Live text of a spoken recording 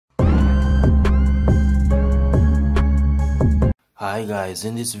Hi guys,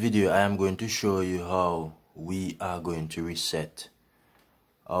 in this video I am going to show you how we are going to reset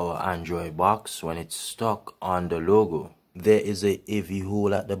our Android box when it's stuck on the logo. There is a AV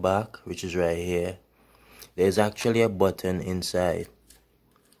hole at the back, which is right here. There's actually a button inside,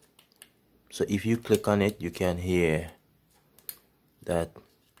 so if you click on it you can hear that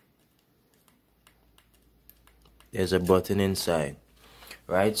there's a button inside,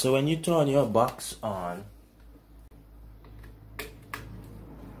 right? So when you turn your box on,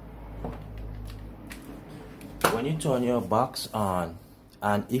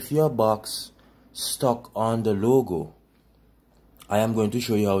 and if your box stuck on the logo, I am going to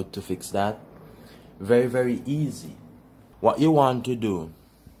show you how to fix that. Very easy. What you want to do,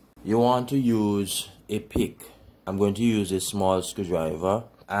 you want to use a pick. I'm going to use a small screwdriver,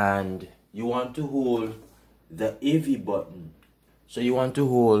 and you want to hold the AV button. So you want to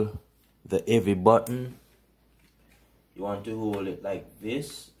hold the AV button, you want to hold it like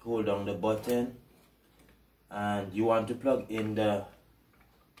this, hold down the button, and you want to plug in the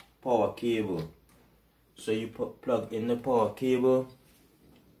power cable. So you plug in the power cable,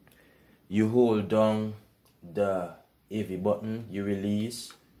 you hold down the AV button, you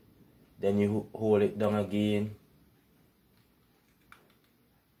release, then you hold it down again,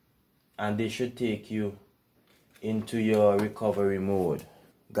 and this should take you into your recovery mode.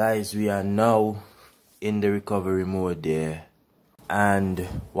 Guys, we are now in the recovery mode there. And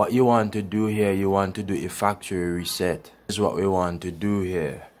what you want to do here, you want to do a factory reset. This is what we want to do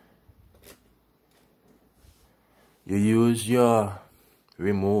here. You use your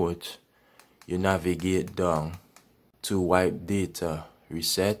remote, you navigate down to wipe data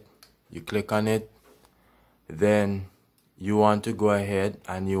reset, you click on it, then you want to go ahead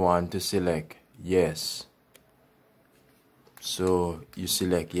and you want to select yes. So you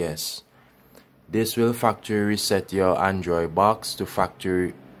select yes. This will factory reset your Android box to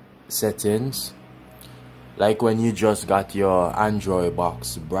factory settings, like when you just got your Android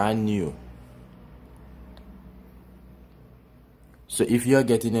box brand new. So if you're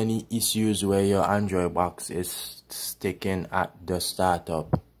getting any issues where your Android box is sticking at the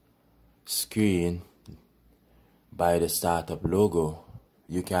startup screen by the startup logo,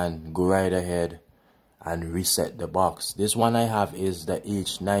 you can go right ahead and reset the box. This one I have is the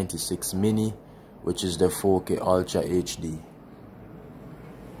H96 Mini, which is the 4K Ultra HD.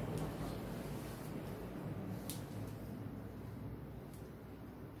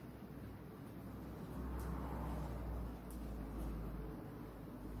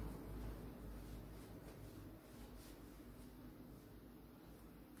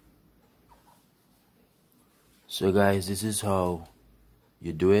 So guys, this is how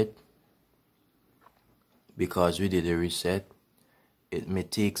you do it. Because we did a reset, it may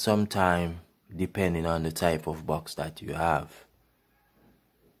take some time depending on the type of box that you have.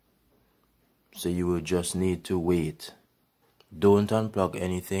 So you will just need to wait. Don't unplug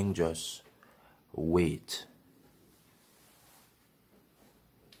anything, just wait.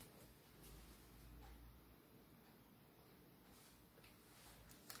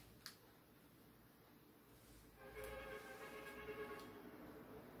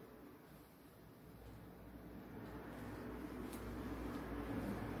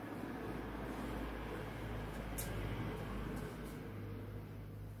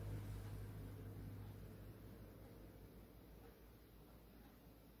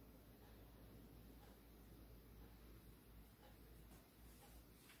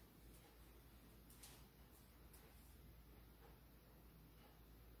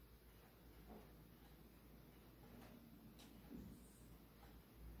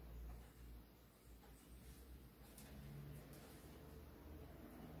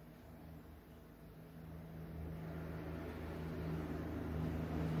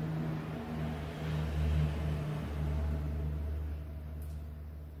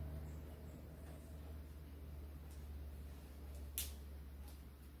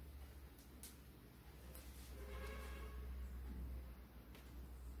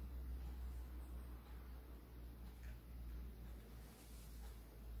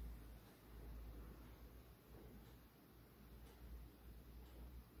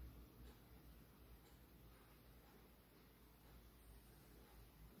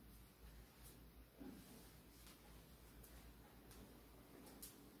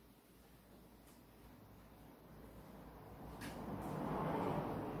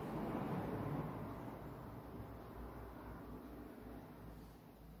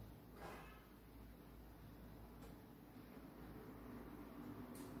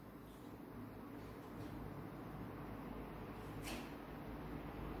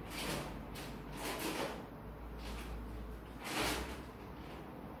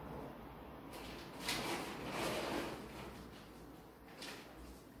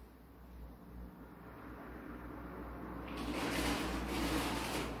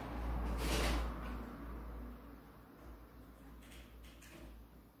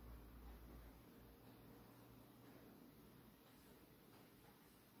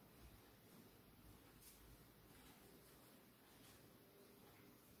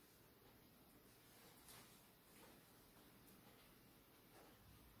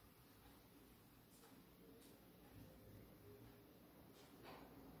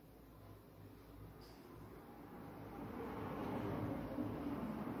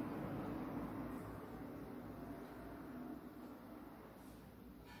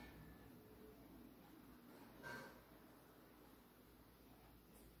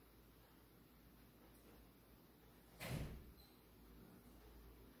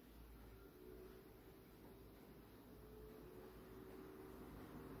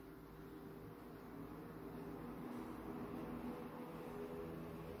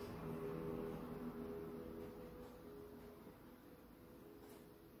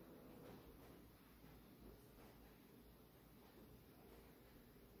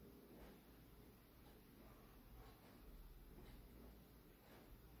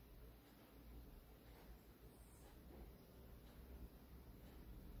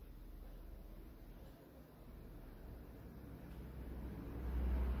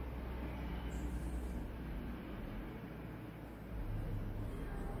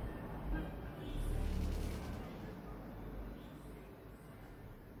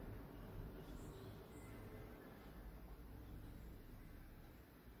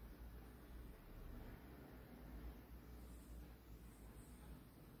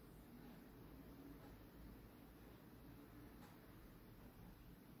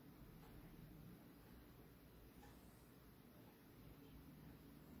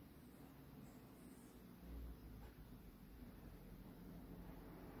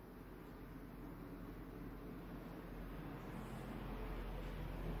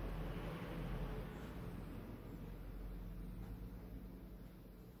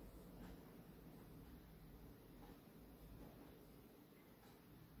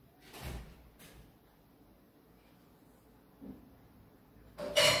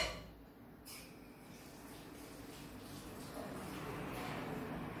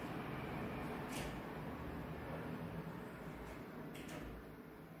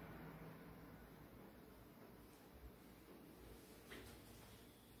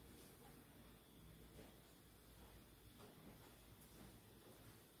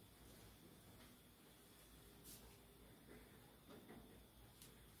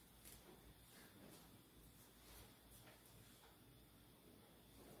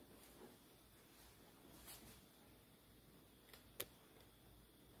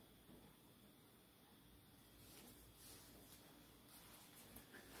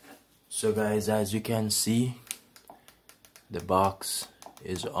 So guys, as you can see, the box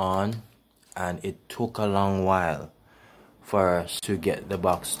is on, and it took a long while for us to get the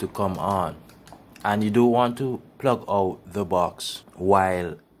box to come on. And you do want to plug out the box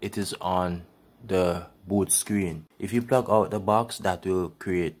while it is on the boot screen. If you plug out the box, that will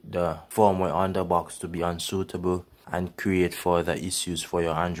create the firmware on the box to be unsuitable and create further issues for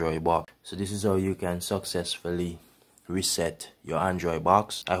your Android box. So this is how you can successfully reset your Android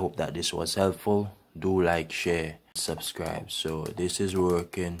box. I hope that this was helpful. Do like, share, subscribe. So this is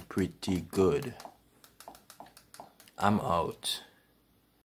working pretty good. I'm out.